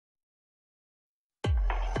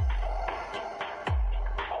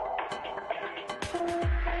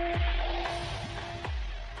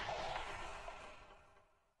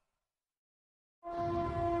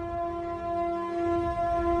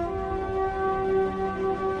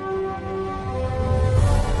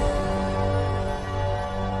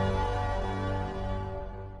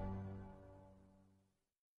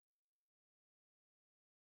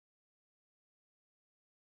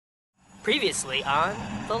Previously on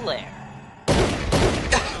The Lair.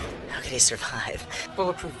 How could he survive?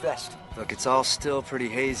 Bulletproof vest. Look, it's all still pretty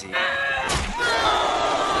hazy.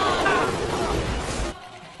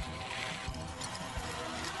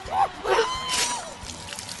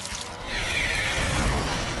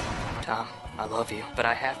 Tom, I love you, but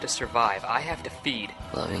I have to survive. I have to feed.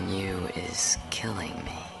 Loving you is killing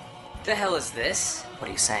me. The hell is this? What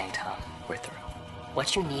are you saying, Tom? We're through.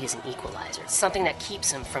 What you need is an equalizer. Something that keeps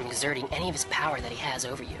him from exerting any of his power that he has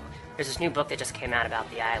over you. There's this new book that just came out about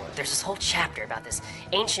the island. There's this whole chapter about this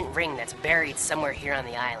ancient ring that's buried somewhere here on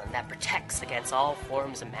the island that protects against all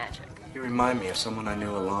forms of magic. You remind me of someone I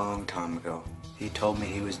knew a long time ago. He told me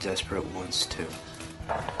he was desperate once, too.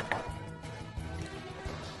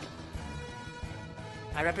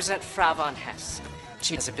 I represent Frau von Hess.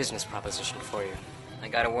 She has a business proposition for you. I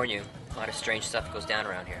gotta warn you, a lot of strange stuff goes down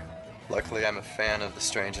around here. Luckily, I'm a fan of the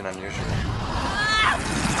strange and unusual.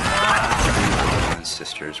 My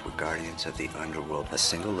sisters were guardians of the underworld. A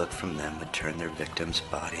single look from them would turn their victim's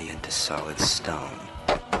body into solid stone.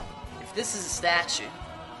 If this is a statue,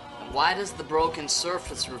 then why does the broken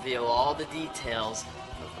surface reveal all the details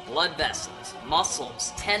of the blood vessels,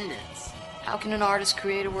 muscles, tendons? How can an artist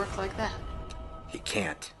create a work like that? He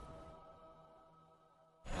can't.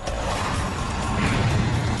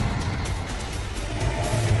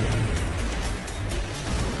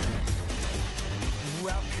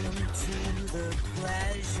 Welcome to the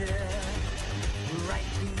pleasure,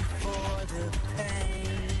 right before the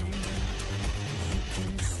pain. You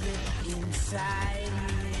can slip inside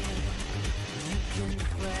me, you can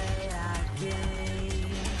play our game.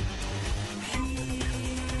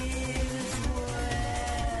 Here's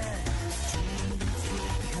where dreams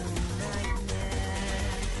become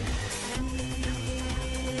nightmares.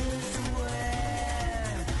 Here's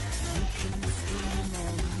where you can scream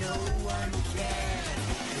and no one cares.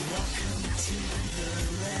 Welcome to the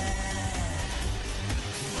lair.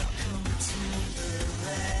 Welcome to the lair. Welcome to the lair.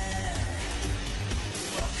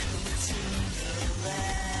 Welcome to the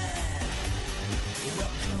lair.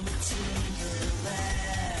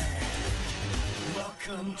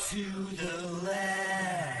 Welcome to the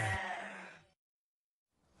lair.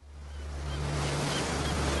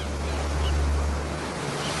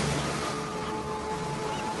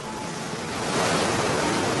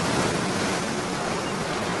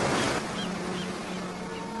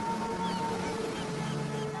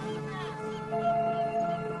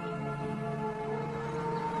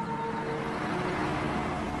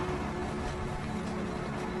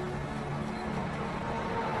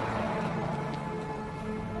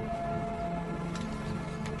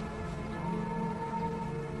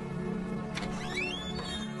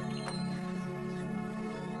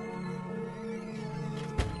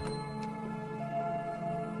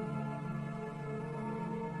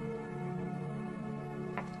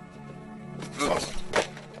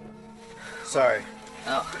 Sorry.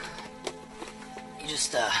 Oh. You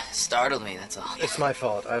just, startled me, that's all. It's my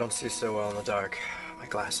fault. I don't see so well in the dark. My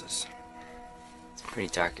glasses. It's pretty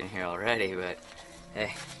dark in here already, but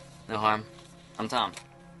hey, no harm. I'm Tom.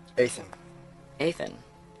 Ethan. Ethan?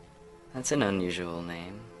 That's an unusual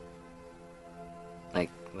name.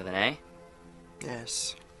 Like, with an A?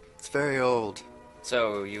 Yes. It's very old.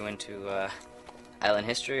 So, you into, island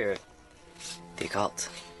history or the occult?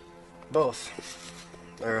 Both.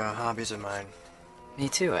 They're hobbies of mine. Me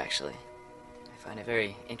too, actually. I find it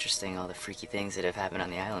very interesting, all the freaky things that have happened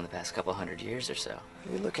on the island the past couple hundred years or so.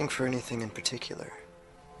 Are you looking for anything in particular?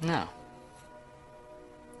 No.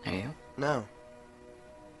 Are you? No.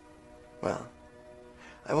 Well,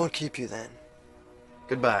 I won't keep you then.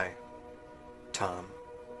 Goodbye, Tom.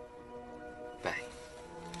 Bye.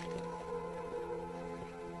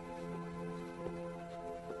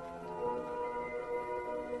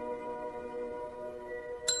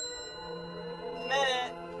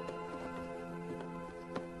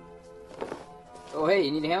 Oh, hey,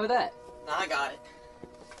 you need a hand with that? No, I got it.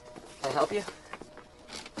 Can I help you?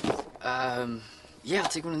 Yeah, I'll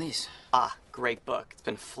take one of these. Ah, great book. It's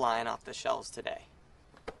been flying off the shelves today.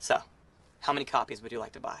 So, how many copies would you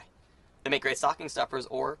like to buy? They make great stocking stuffers,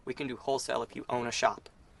 or we can do wholesale if you own a shop.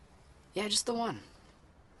 Yeah, just the one.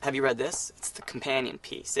 Have you read this? It's the companion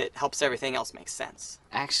piece. It helps everything else make sense.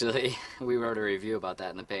 Actually, we wrote a review about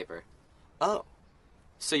that in the paper. Oh,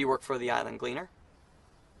 so you work for the Island Gleaner?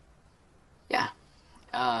 Yeah.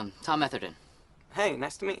 Tom Etherton. Hey,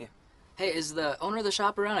 nice to meet you. Hey, is the owner of the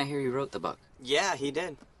shop around? I hear you wrote the book. Yeah, he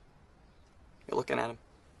did. You're looking at him.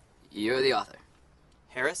 You're the author.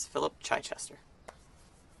 Harris Philip Chichester.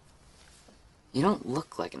 You don't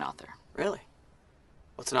look like an author. Really?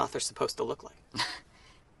 What's an author supposed to look like?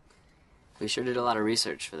 We sure did a lot of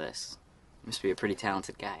research for this. Must be a pretty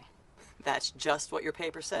talented guy. That's just what your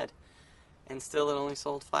paper said. And still it only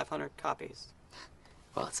sold 500 copies.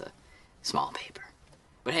 Well, it's a small paper.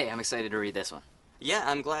 But hey, I'm excited to read this one. Yeah,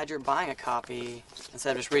 I'm glad you're buying a copy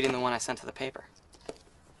instead of just reading the one I sent to the paper.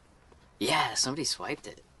 Yeah, somebody swiped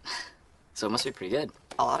it. So it must be pretty good.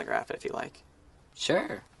 I'll autograph it if you like.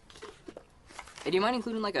 Sure. Hey, do you mind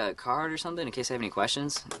including like a card or something in case I have any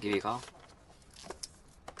questions? I'll give you a call.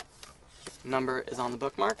 Number is on the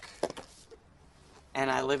bookmark. And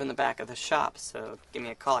I live in the back of the shop, so give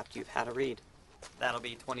me a call after you've had a read. That'll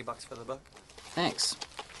be $20 for the book. Thanks.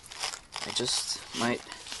 I just might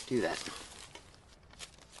do that.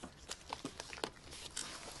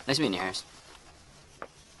 Nice meeting you, Harris.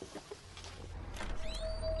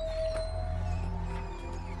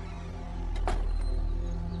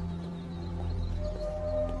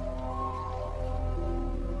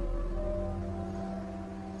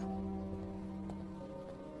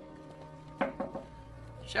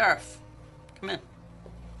 Sheriff, come in.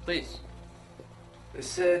 Please. They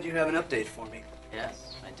said you have an update for me.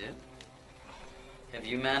 Yes, I do. Have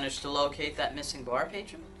you managed to locate that missing bar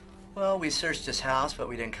patron? Well, we searched his house, but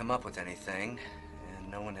we didn't come up with anything. And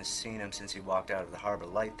no one has seen him since he walked out of the Harbor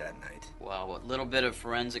Light that night. Well, what little bit of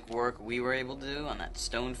forensic work we were able to do on that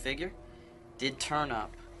stone figure did turn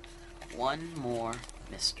up one more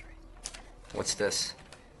mystery. What's this?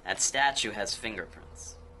 That statue has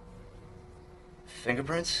fingerprints.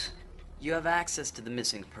 Fingerprints? You have access to the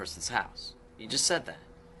missing person's house. You just said that.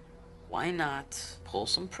 Why not pull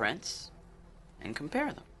some prints and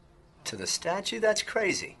compare them? To the statue? That's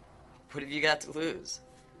crazy. What have you got to lose?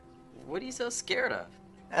 What are you so scared of?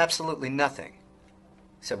 Absolutely nothing.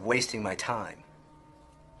 Except wasting my time.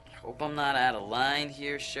 Hope I'm not out of line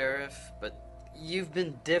here, Sheriff, but you've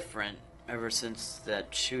been different ever since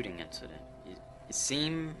that shooting incident. You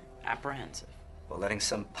seem apprehensive. Well, letting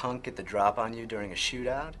some punk get the drop on you during a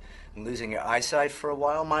shootout and losing your eyesight for a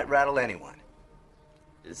while might rattle anyone.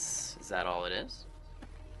 Is that all it is?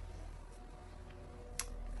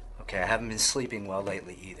 Okay, I haven't been sleeping well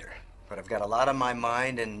lately either. But I've got a lot on my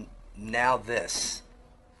mind, and now this.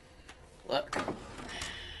 Look,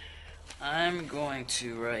 I'm going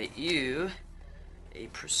to write you a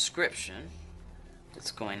prescription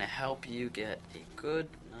that's going to help you get a good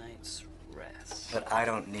night's rest. But I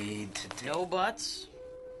don't need to do... No buts.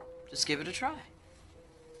 Just give it a try.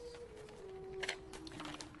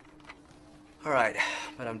 All right,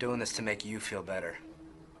 but I'm doing this to make you feel better.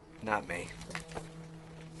 Not me.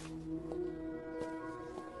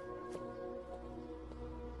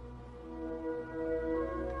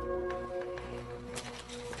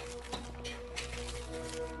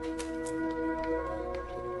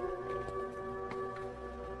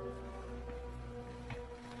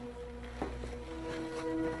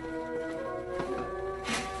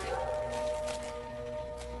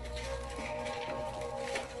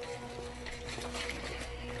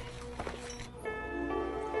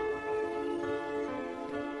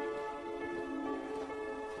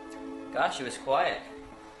 Gosh, it was quiet.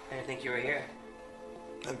 I didn't think you were here.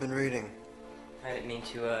 I've been reading. I didn't mean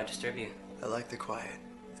to disturb you. I like the quiet.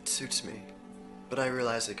 It suits me. But I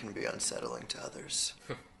realize it can be unsettling to others.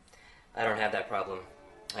 I don't have that problem.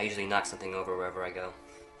 I usually knock something over wherever I go.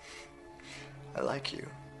 I like you.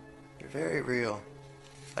 You're very real.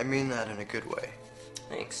 I mean that in a good way.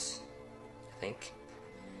 Thanks. I think.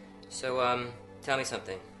 So, tell me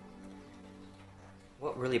something.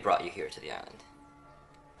 What really brought you here to the island?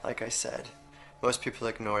 Like I said, most people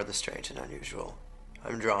ignore the strange and unusual.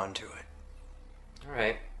 I'm drawn to it.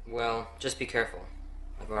 Alright, well, just be careful.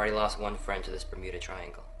 I've already lost one friend to this Bermuda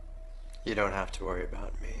Triangle. You don't have to worry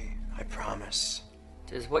about me. I promise.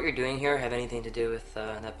 Does what you're doing here have anything to do with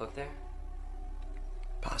that book there?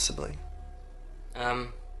 Possibly.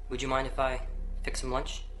 Would you mind if I fix some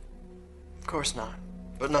lunch? Of course not.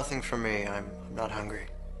 But nothing for me. I'm not hungry.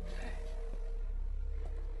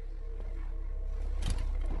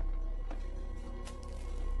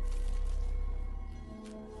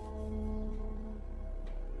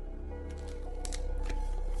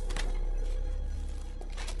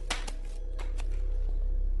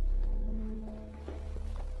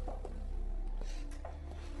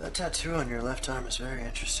 That tattoo on your left arm is very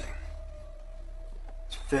interesting.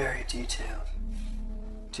 It's very detailed.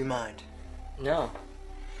 Do you mind? No.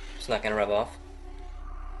 It's not gonna rub off.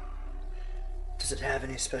 Does it have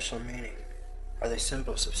any special meaning? Are they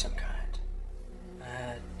symbols of some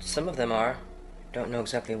kind? Some of them are. Don't know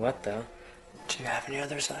exactly what, though. Do you have any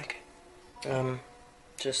others like it?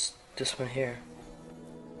 Just this one here.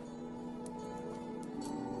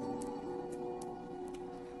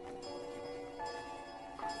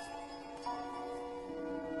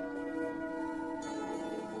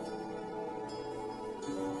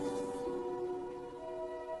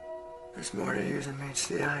 There's more to you than meets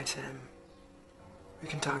the eye, Tim. We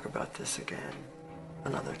can talk about this again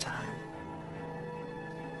another time.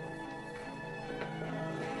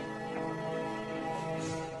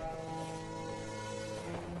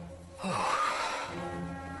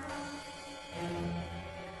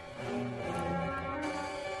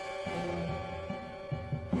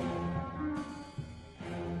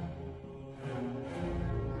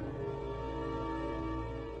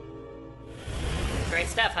 Great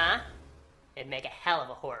stuff, huh? It'd make a hell of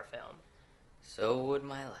a horror film. So would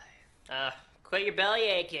my life. Quit your belly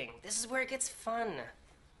aching. This is where it gets fun.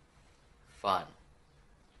 Fun.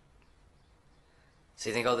 So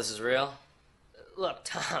you think all this is real? Look,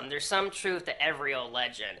 Tom, there's some truth to every old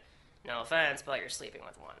legend. No offense, but you're sleeping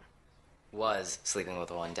with one. Was sleeping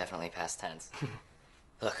with one, definitely past tense.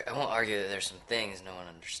 Look, I won't argue that there's some things no one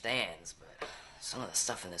understands, but some of the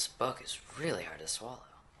stuff in this book is really hard to swallow.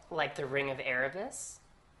 Like the Ring of Erebus?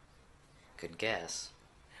 Good guess.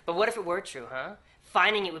 But what if it were true, huh?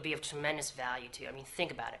 Finding it would be of tremendous value to you. I mean, think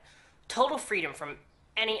about it. Total freedom from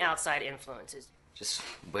any outside influences. Just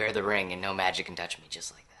wear the ring and no magic can touch me,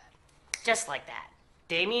 just like that. Just like that.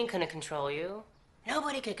 Damien couldn't control you.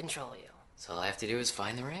 Nobody could control you. So all I have to do is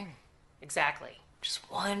find the ring. Exactly. Just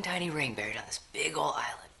one tiny ring buried on this big old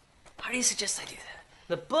island. How do you suggest I do that?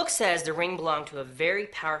 The book says the ring belonged to a very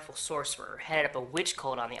powerful sorcerer who headed up a witch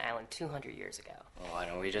cult on the island 200 years ago. Well, why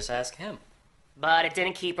don't we just ask him? But it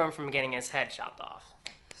didn't keep him from getting his head chopped off.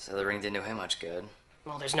 So the ring didn't do him much good.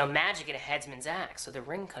 Well, there's no magic in a headsman's axe, so the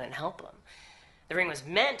ring couldn't help him. The ring was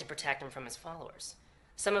meant to protect him from his followers,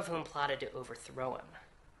 some of whom plotted to overthrow him.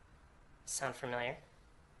 Sound familiar?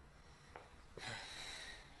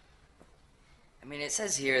 I mean, it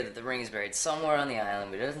says here that the ring is buried somewhere on the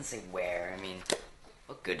island, but it doesn't say where. I mean,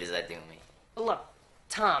 what good does that do me? Look,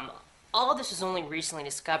 Tom, all this was only recently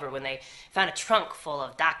discovered when they found a trunk full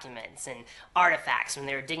of documents and artifacts when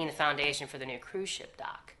they were digging the foundation for the new cruise ship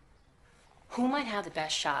dock. Who might have the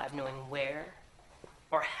best shot of knowing where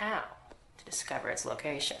or how to discover its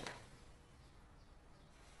location?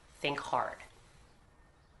 Think hard.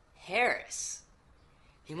 Harris.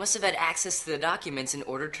 He must have had access to the documents in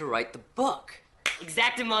order to write the book.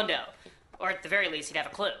 Exactamundo. Or at the very least, he'd have a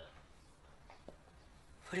clue.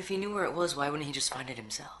 But if he knew where it was, why wouldn't he just find it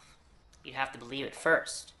himself? You'd have to believe it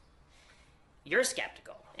first. You're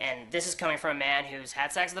skeptical, and this is coming from a man who's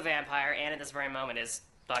had sex with a vampire and at this very moment is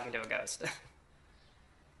talking to a ghost.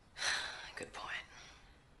 Good point.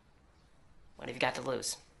 What have you got to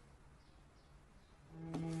lose?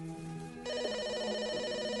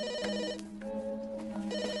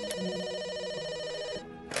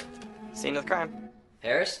 Scene of the crime.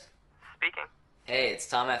 Harris? Speaking. Hey, it's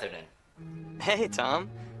Tom Etherton. Hey, Tom.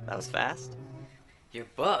 That was fast. Your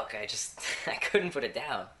book, I couldn't put it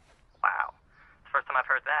down. Wow. It's the first time I've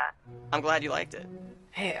heard that. I'm glad you liked it.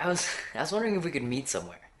 Hey, I was wondering if we could meet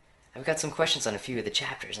somewhere. I've got some questions on a few of the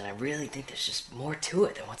chapters, and I really think there's just more to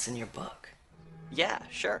it than what's in your book. Yeah,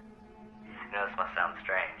 sure. You know, this must sound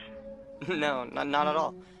strange. No, not at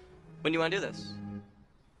all. When do you want to do this?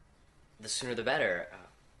 The sooner the better.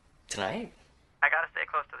 Tonight? I gotta stay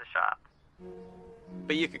close to the shop.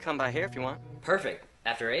 But you could come by here if you want. Perfect.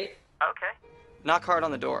 After 8? Okay. Knock hard on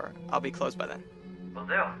the door. I'll be closed by then. Will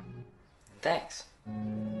do. Thanks.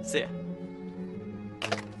 See ya.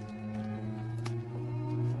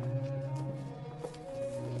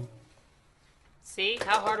 See?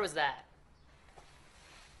 How hard was that?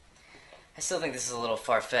 I still think this is a little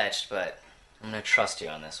far-fetched, but I'm gonna trust you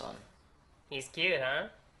on this one. He's cute, huh?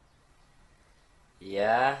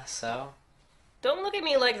 Yeah, so? Don't look at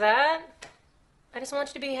me like that. I just want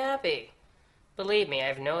you to be happy. Believe me, I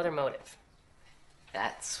have no other motive.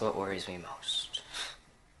 That's what worries me most.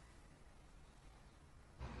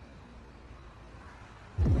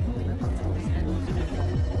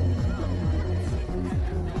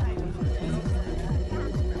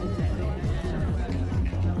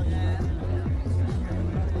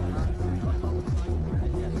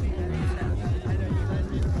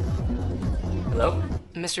 Hello?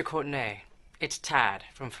 Mr. Courtenay, it's Tad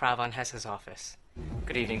from Frau von Hesse's office.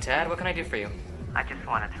 Good evening, Tad. What can I do for you? I just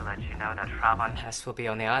wanted to let you know that Frau von Hesse will be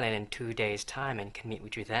on the island in 2 days' time and can meet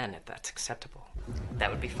with you then, if that's acceptable.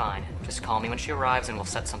 That would be fine. Just call me when she arrives and we'll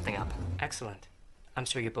set something up. Excellent. I'm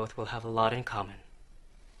sure you both will have a lot in common.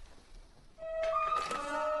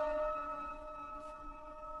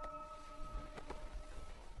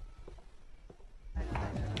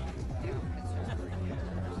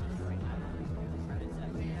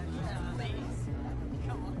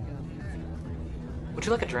 Would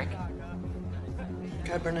you like a drink?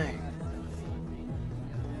 Cabernet.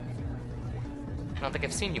 I don't think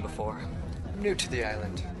I've seen you before. I'm new to the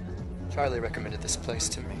island. Charlie recommended this place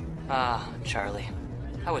to me. Ah, Charlie.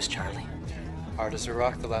 How was Charlie? Hard as a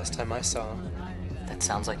rock the last time I saw him. That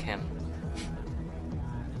sounds like him.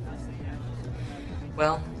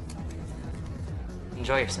 Well,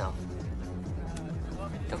 enjoy yourself.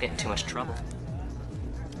 Don't get in too much trouble.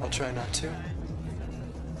 I'll try not to.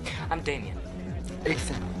 I'm Damien.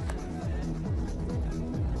 Ethan.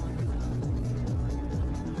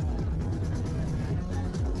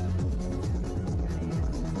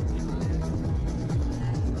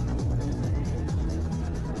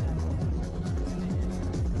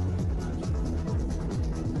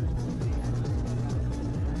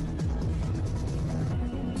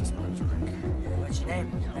 What's your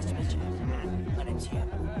name? Nice to meet you. My name's Hugh.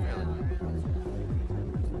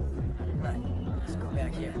 Right, let's go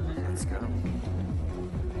back here. Let's go.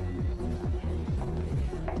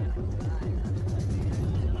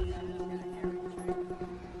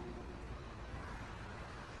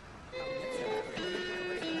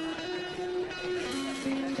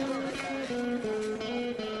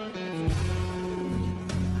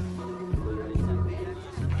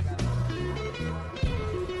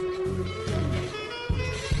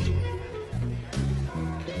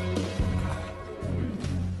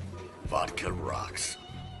 Vodka rocks.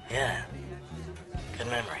 Yeah. Good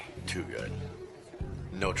memory. Too good.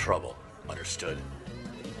 No trouble. Understood.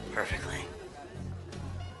 Perfectly.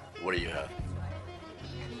 What do you have?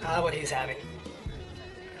 What he's having.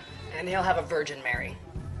 And he'll have a Virgin Mary.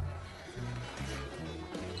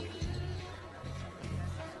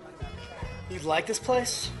 You like this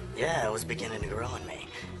place? Yeah, it was beginning to grow on me.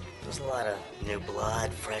 There was a lot of new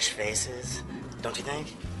blood, fresh faces. Don't you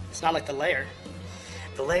think? It's not like the Lair.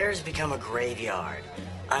 The Lair's become a graveyard.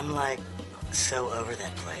 I'm like so over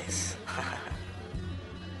that place.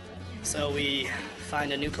 So we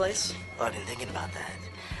find a new place? Well, I've been thinking about that.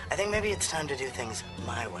 I think maybe it's time to do things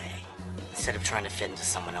my way instead of trying to fit into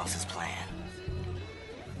someone else's plan.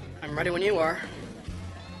 I'm ready when you are.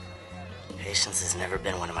 Patience has never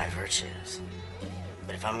been one of my virtues.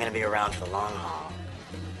 But if I'm gonna be around for the long haul,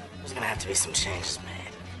 there's gonna have to be some changes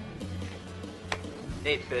made.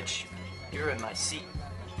 Hey, bitch. You're in my seat.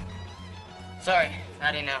 Sorry,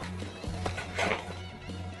 how do you know?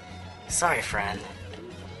 Sorry, friend.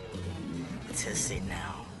 It's his seat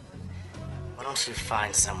now. Why don't you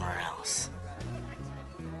find somewhere else?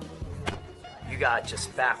 You got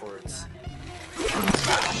just backwards.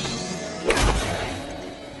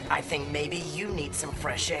 I think maybe you need some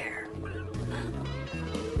fresh air.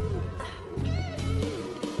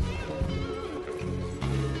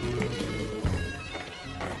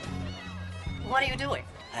 What are you doing?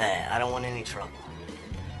 Hey, I don't want any trouble.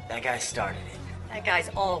 That guy started it. That guy's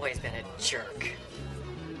always been a jerk.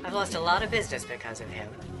 I've lost a lot of business because of him.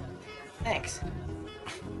 Thanks.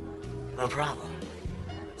 No problem.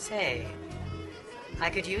 Say, I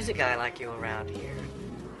could use a guy like you around here.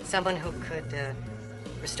 Someone who could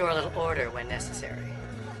restore a little order when necessary.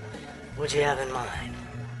 What'd you have in mind?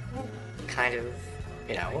 Kind of,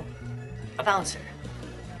 you know, a bouncer.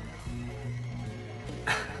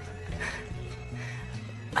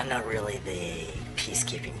 I'm not really the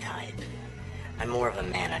peacekeeping type. I'm more of a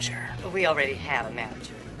manager. We already have a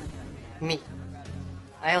manager. Me.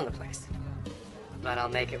 I own the place. But I'll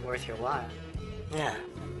make it worth your while. Yeah,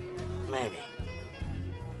 maybe.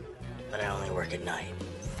 But I only work at night.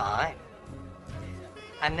 Fine.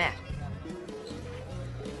 I'm Matt.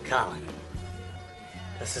 Colin.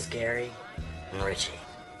 This is Gary and Richie.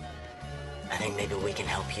 I think maybe we can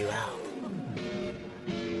help you out.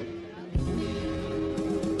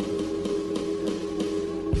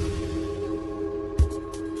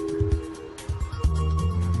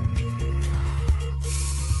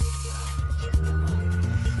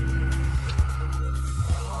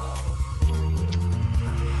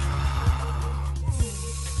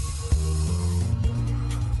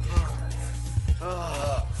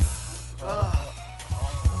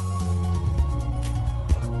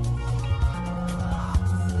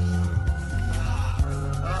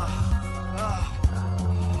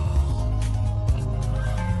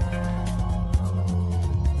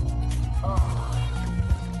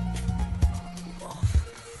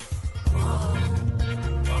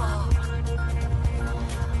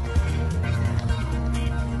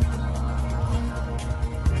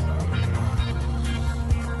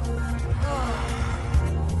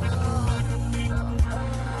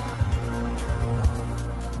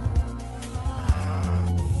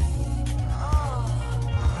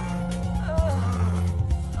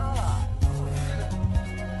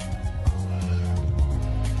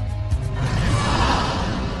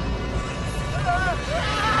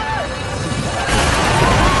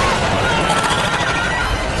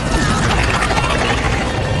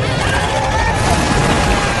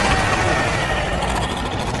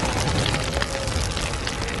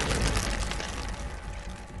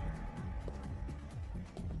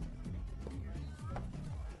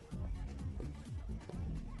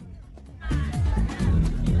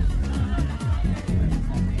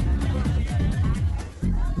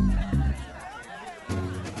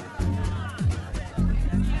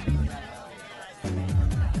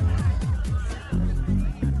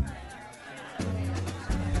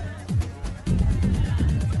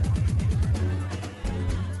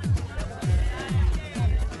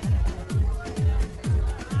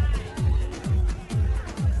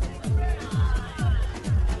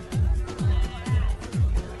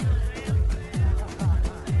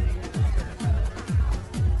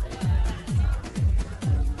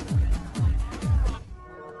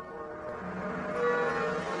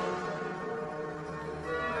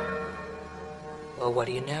 Well, what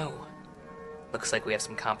do you know? Looks like we have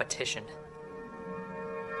some competition.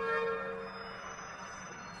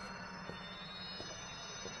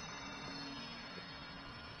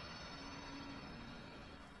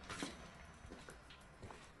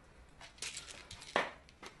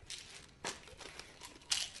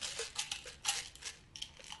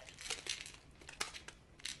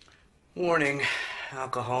 Warning,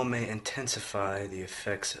 alcohol may intensify the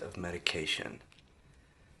effects of medication.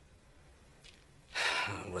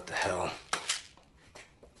 What the hell?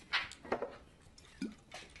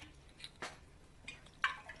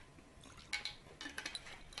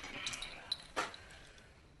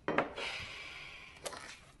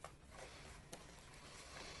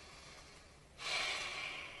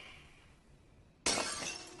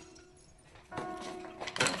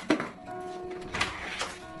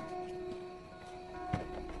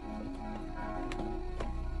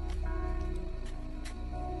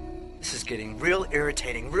 This is getting real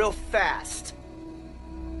irritating real fast.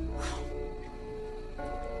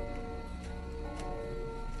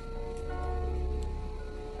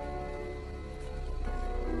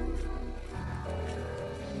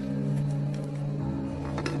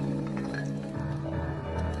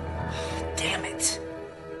 Damn it.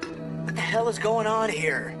 What the hell is going on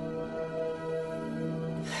here?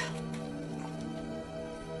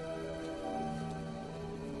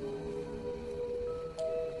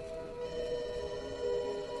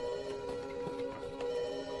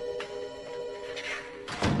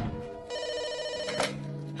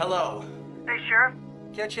 Hello. Hey, Sheriff.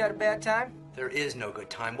 Catch you at a bad time? There is no good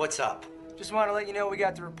time. What's up? Just want to let you know we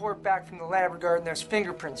got the report back from the lab regarding those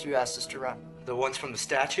fingerprints you asked us to run. The ones from the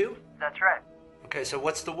statue? That's right. Okay, so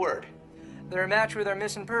what's the word? They're a match with our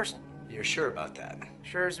missing person. You're sure about that?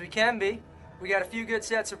 Sure as we can be. We got a few good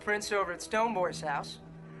sets of prints over at Stoneboy's house.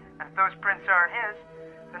 And if those prints aren't his,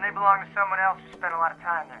 then they belong to someone else who spent a lot of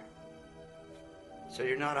time there. So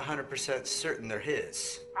you're not 100% certain they're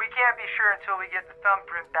his? We can't be sure until we get the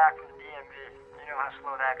thumbprint back from the DMV. You know how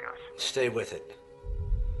slow that goes. Stay with it.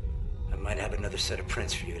 I might have another set of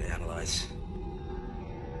prints for you to analyze.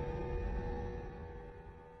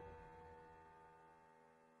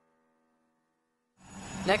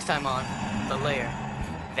 Next time on The Lair.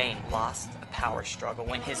 Vane lost a power struggle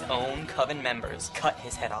when his own coven members cut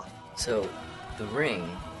his head off. So, the ring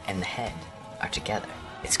and the head are together.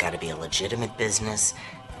 It's got to be a legitimate business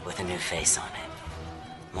with a new face on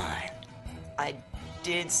it. Mine. I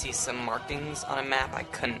did see some markings on a map I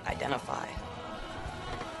couldn't identify.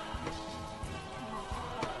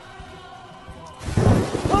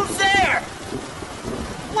 Who's there?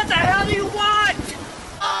 What the hell do you want?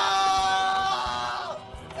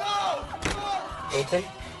 Ethan?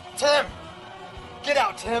 Tim! Get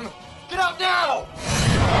out, Tim! Get out now!